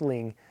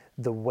wrestling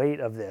the weight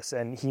of this,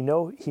 and he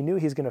knew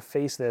he's going to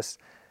face this,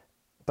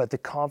 but the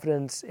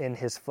confidence in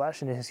his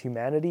flesh and in his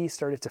humanity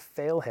started to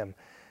fail him.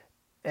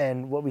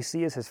 And what we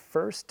see is his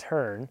first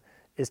turn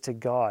is to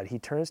God. He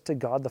turns to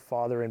God the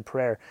Father in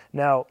prayer.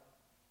 Now,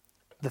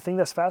 the thing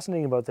that's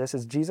fascinating about this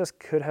is Jesus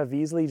could have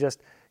easily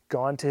just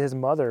gone to his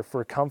mother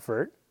for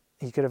comfort.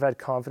 He could have had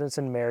confidence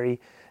in Mary.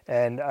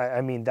 And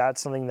I mean,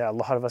 that's something that a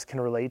lot of us can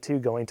relate to,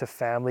 going to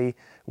family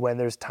when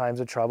there's times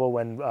of trouble,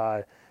 when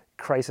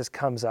crisis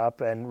comes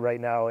up. And right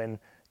now in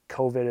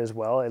COVID as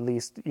well, at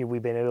least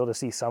we've been able to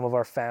see some of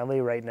our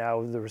family. Right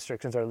now, the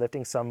restrictions are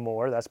lifting some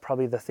more. That's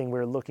probably the thing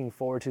we're looking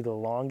forward to the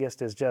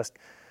longest, is just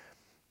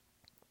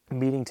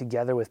meeting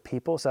together with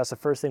people. So that's the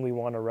first thing we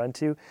want to run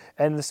to.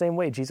 And in the same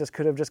way, Jesus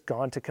could have just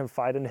gone to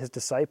confide in his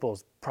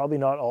disciples. Probably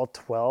not all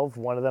 12.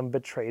 One of them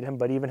betrayed him,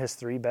 but even his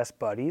 3 best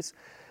buddies.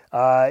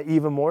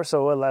 Even more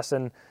so a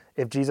lesson,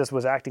 if Jesus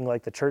was acting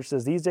like the church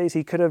does these days,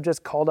 he could have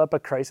just called up a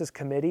crisis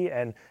committee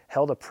and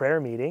held a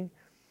prayer meeting.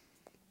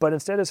 But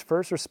instead, his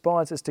first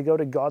response is to go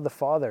to God the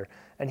Father.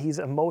 And he's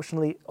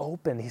emotionally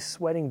open. He's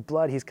sweating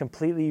blood. He's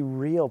completely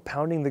real,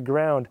 pounding the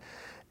ground.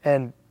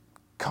 And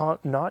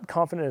not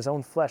confident in his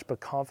own flesh, but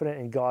confident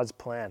in God's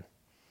plan.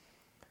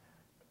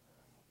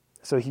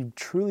 So he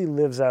truly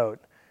lives out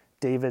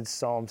David's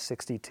Psalm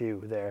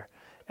 62 there.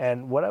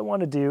 And what I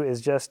want to do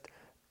is just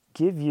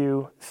give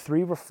you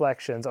 3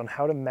 reflections on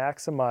how to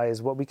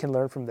maximize what we can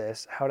learn from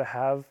this, how to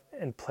have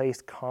and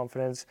place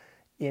confidence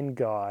in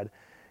God,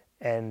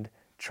 and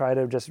try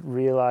to just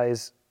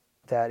realize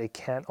that it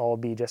can't all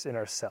be just in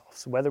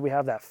ourselves. Whether we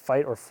have that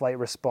fight or flight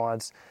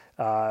response,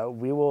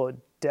 we will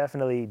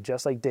definitely,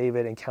 just like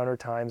David, encounter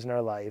times in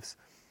our lives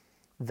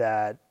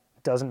that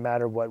doesn't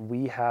matter what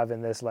we have in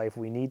this life,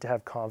 we need to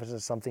have confidence in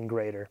something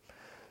greater.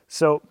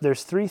 So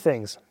there's 3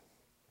 things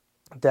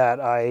that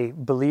I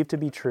believe to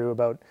be true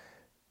about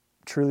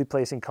truly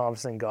placing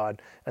confidence in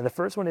God. And the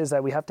first one is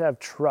that we have to have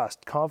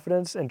trust.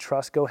 Confidence and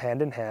trust go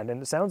hand in hand.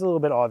 And it sounds a little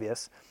bit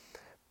obvious,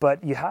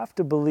 but you have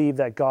to believe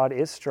that God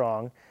is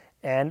strong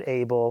and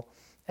able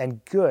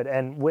and good.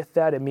 And with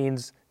that, it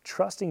means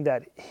trusting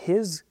that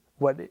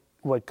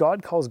what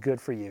God calls good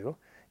for you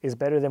is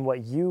better than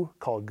what you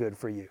call good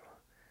for you,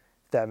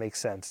 if that makes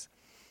sense.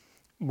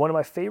 One of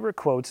my favorite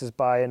quotes is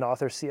by an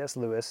author, C.S.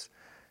 Lewis,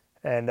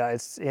 and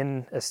it's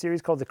in a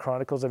series called The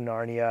Chronicles of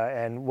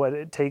Narnia. And what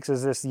it takes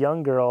is this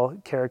young girl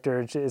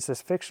character, it's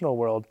this fictional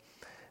world,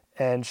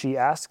 and she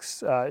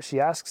asks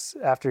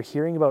after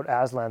hearing about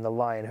Aslan the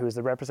lion, who is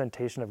the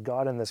representation of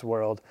God in this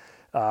world,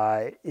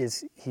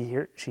 she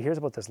hears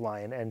about this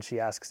lion, and she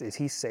asks, is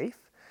he safe?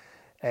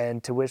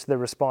 And to which the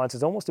response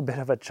is almost a bit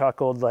of a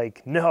chuckled,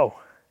 like, no,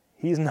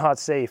 he's not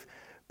safe,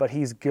 but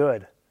he's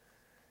good.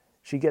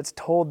 She gets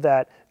told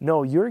that,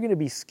 no, you're going to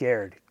be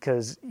scared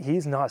because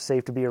he's not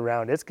safe to be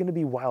around. It's going to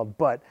be wild,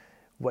 but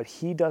what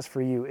he does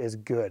for you is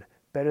good,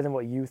 better than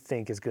what you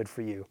think is good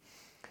for you.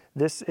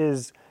 This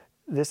is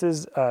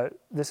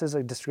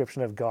a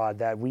description of God,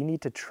 that we need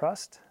to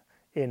trust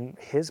in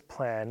his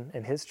plan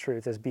and his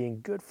truth as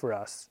being good for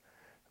us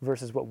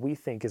versus what we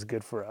think is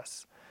good for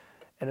us.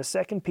 And a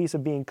second piece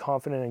of being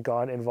confident in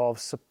God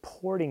involves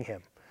supporting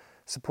him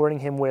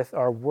with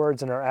our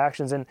words and our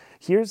actions. And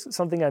here's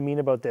something I mean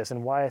about this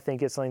and why I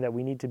think it's something that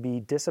we need to be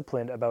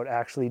disciplined about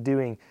actually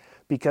doing,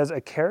 because a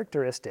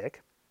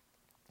characteristic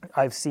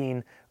I've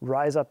seen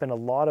rise up in a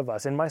lot of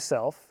us, in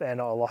myself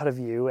and a lot of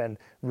you, and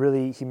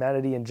really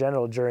humanity in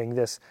general during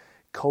this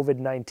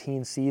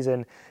COVID-19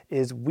 season,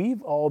 is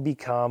we've all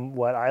become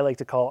what I like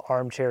to call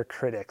armchair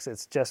critics.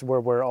 It's just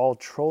where we're all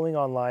trolling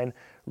online,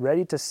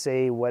 ready to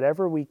say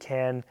whatever we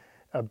can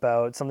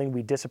about something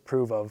we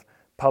disapprove of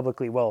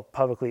publicly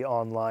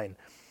online.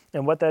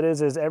 And what that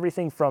is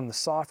everything from the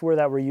software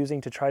that we're using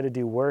to try to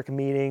do work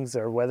meetings,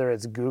 or whether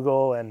it's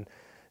Google and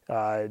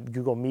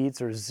Google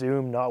Meets or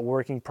Zoom not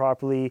working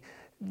properly.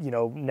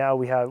 Now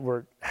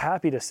we're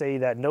happy to say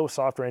that no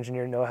software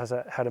engineer knows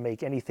how to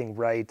make anything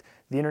right.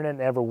 The internet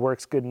never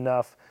works good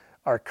enough.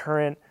 Our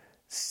current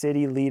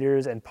city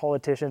leaders and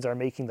politicians are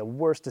making the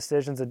worst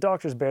decisions. The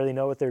doctors barely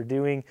know what they're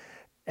doing.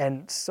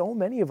 And so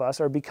many of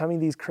us are becoming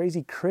these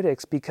crazy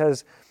critics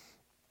because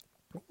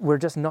we're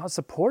just not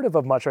supportive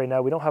of much right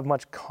now. We don't have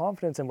much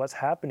confidence in what's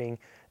happening.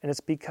 And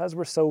it's because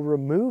we're so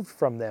removed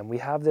from them. We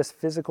have this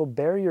physical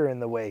barrier in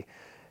the way.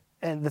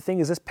 And the thing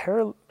is, this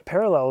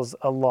parallels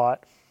a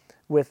lot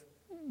with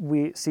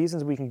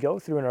seasons we can go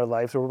through in our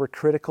lives where we're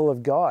critical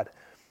of God,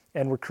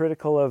 and we're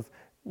critical of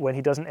when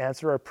he doesn't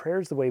answer our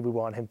prayers the way we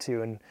want him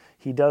to, and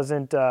he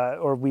doesn't,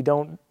 or we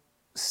don't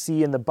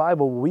see in the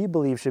Bible what we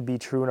believe should be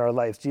true in our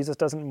lives. Jesus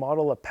doesn't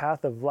model a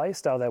path of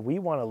lifestyle that we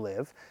want to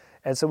live,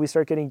 and so we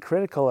start getting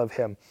critical of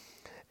him.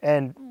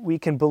 And we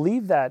can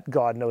believe that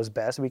God knows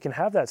best. We can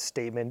have that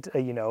statement,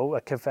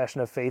 a confession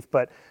of faith,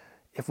 but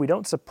if we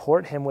don't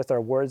support him with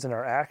our words and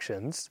our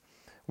actions,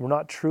 we're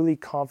not truly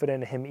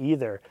confident in him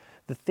either.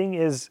 The thing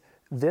is,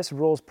 this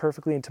rolls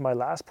perfectly into my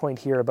last point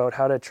here about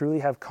how to truly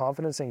have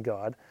confidence in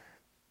God,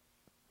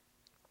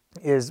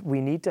 is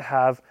we need to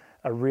have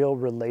a real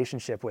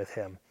relationship with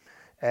him.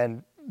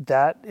 And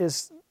that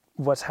is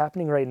what's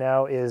happening right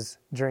now. Is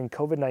during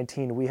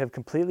COVID-19, we have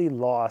completely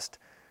lost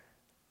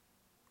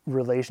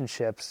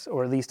relationships,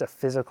 or at least a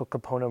physical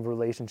component of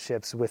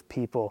relationships with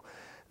people.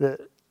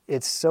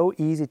 It's so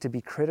easy to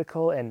be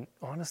critical and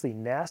honestly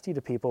nasty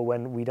to people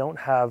when we don't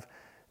have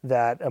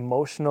that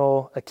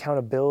emotional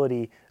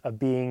accountability of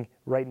being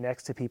right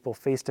next to people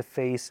face to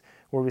face,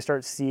 where we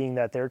start seeing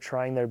that they're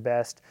trying their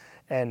best.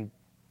 And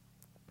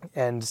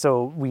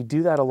so we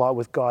do that a lot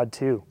with God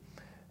too.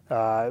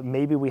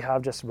 Maybe we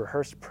have just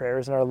rehearsed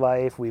prayers in our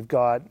life. We've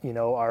got,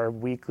 our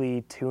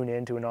weekly tune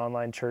in to an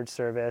online church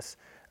service.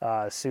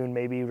 Soon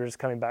maybe we're just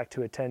coming back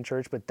to attend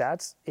church, but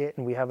that's it.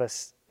 And we have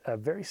a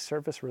very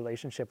surface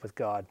relationship with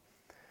God.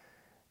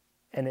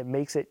 And it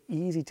makes it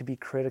easy to be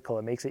critical.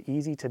 It makes it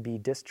easy to be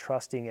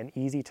distrusting and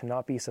easy to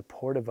not be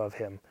supportive of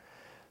him.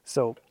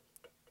 So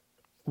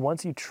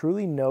once you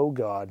truly know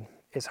God,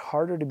 it's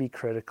harder to be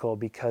critical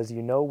because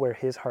you know where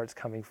his heart's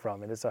coming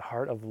from. And it's a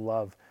heart of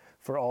love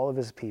for all of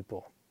his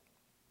people.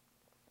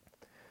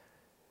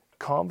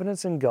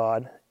 Confidence in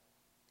God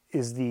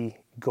is the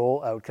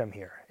goal outcome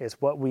here.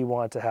 It's what we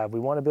want to have. We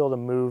want to be able to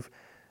move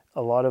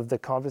a lot of the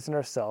confidence in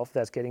ourselves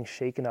that's getting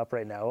shaken up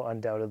right now,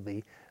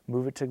 undoubtedly,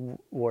 move it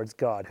towards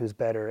God, who's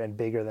better and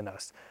bigger than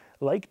us.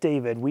 Like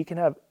David, we can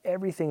have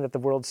everything that the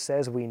world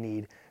says we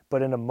need,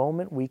 but in a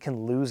moment we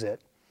can lose it.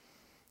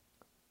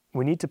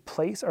 We need to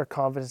place our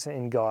confidence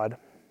in God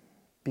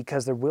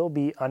because there will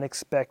be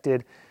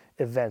unexpected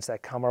events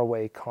that come our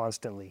way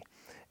constantly.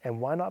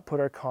 And why not put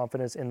our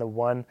confidence in the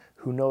one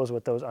who knows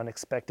what those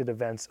unexpected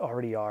events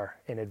already are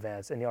in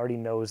advance, and he already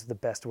knows the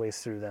best ways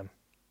through them.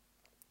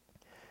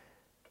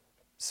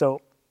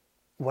 So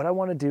what I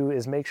want to do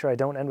is make sure I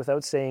don't end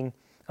without saying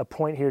a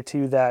point here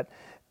too, that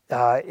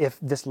if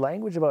this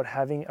language about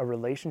having a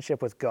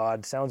relationship with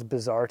God sounds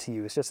bizarre to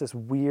you, it's just this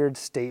weird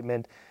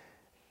statement,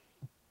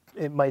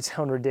 it might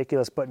sound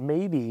ridiculous, but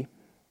maybe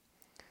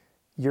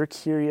you're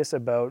curious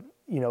about,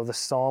 the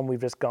psalm we've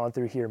just gone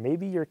through here.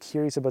 Maybe you're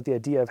curious about the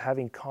idea of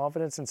having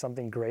confidence in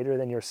something greater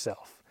than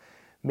yourself.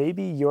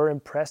 Maybe you're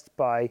impressed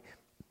by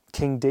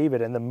King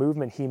David and the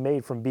movement he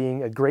made from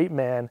being a great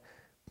man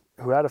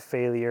who had a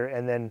failure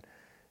and then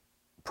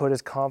put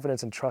his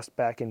confidence and trust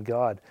back in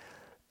God.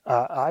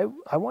 I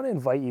want to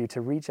invite you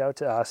to reach out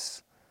to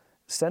us.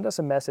 Send us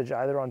a message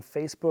either on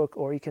Facebook,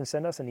 or you can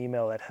send us an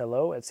email at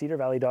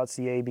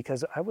hello@cedarvalley.ca,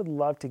 because I would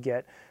love to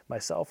get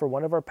myself or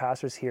one of our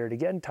pastors here to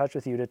get in touch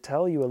with you to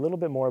tell you a little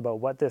bit more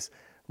about what this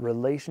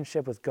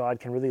relationship with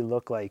God can really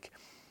look like.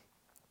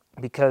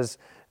 Because,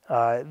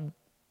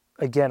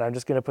 again, I'm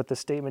just going to put the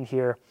statement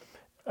here.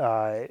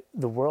 The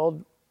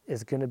world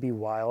is going to be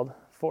wild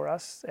for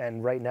us.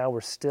 And right now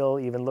we're still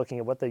even looking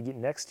at what the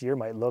next year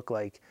might look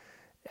like.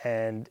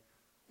 And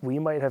we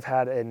might have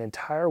had an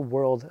entire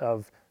world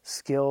of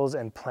skills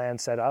and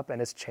plans set up,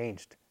 and it's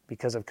changed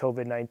because of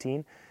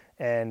COVID-19.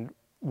 And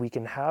we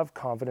can have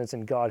confidence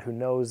in God, who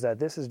knows that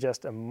this is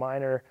just a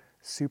minor,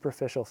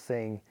 superficial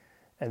thing,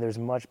 and there's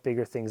much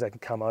bigger things that can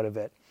come out of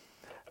it.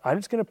 I'm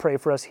just going to pray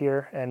for us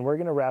here, and we're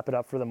going to wrap it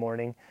up for the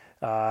morning.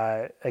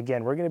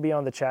 Again, we're going to be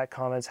on the chat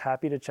comments.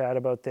 Happy to chat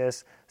about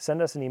this.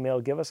 Send us an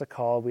email, give us a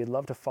call. We'd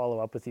love to follow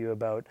up with you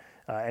about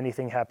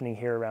anything happening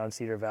here around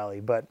Cedar Valley.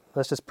 But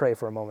let's just pray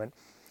for a moment.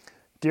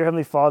 Dear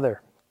Heavenly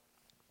Father,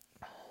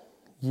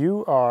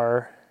 you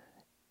are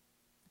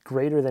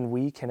greater than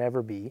we can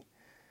ever be.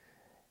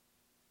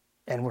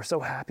 And we're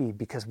so happy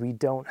because we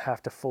don't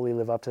have to fully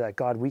live up to that.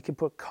 God, we can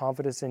put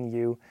confidence in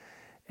you,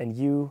 and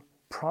you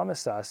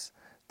promise us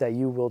that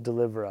you will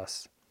deliver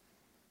us.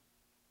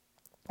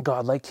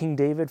 God, like King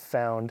David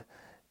found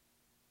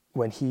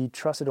when he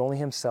trusted only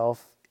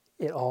himself,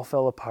 it all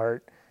fell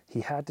apart.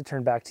 He had to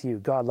turn back to you.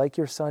 God, like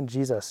your son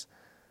Jesus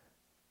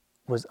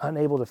was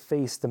unable to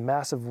face the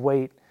massive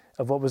weight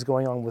of what was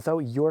going on without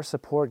your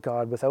support,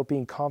 God, without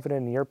being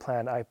confident in your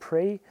plan. I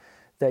pray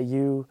that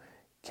you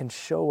can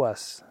show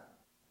us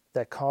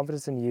that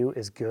confidence in you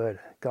is good.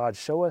 God,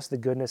 show us the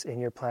goodness in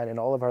your plan in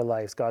all of our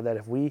lives. God, that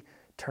if we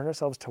turn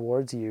ourselves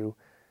towards you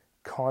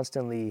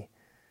constantly,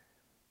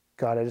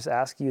 God, I just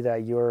ask you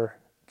that your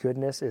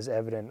goodness is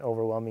evident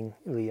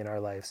overwhelmingly in our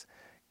lives.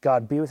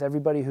 God, be with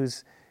everybody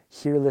who's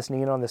here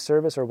listening in on the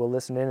service or will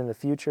listen in the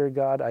future.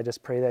 God, I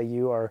just pray that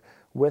you are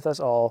with us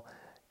all.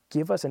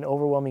 Give us an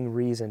overwhelming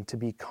reason to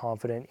be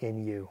confident in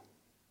you.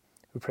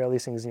 We pray all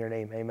these things in your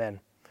name. Amen.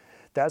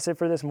 That's it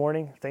for this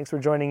morning. Thanks for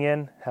joining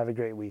in. Have a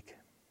great week.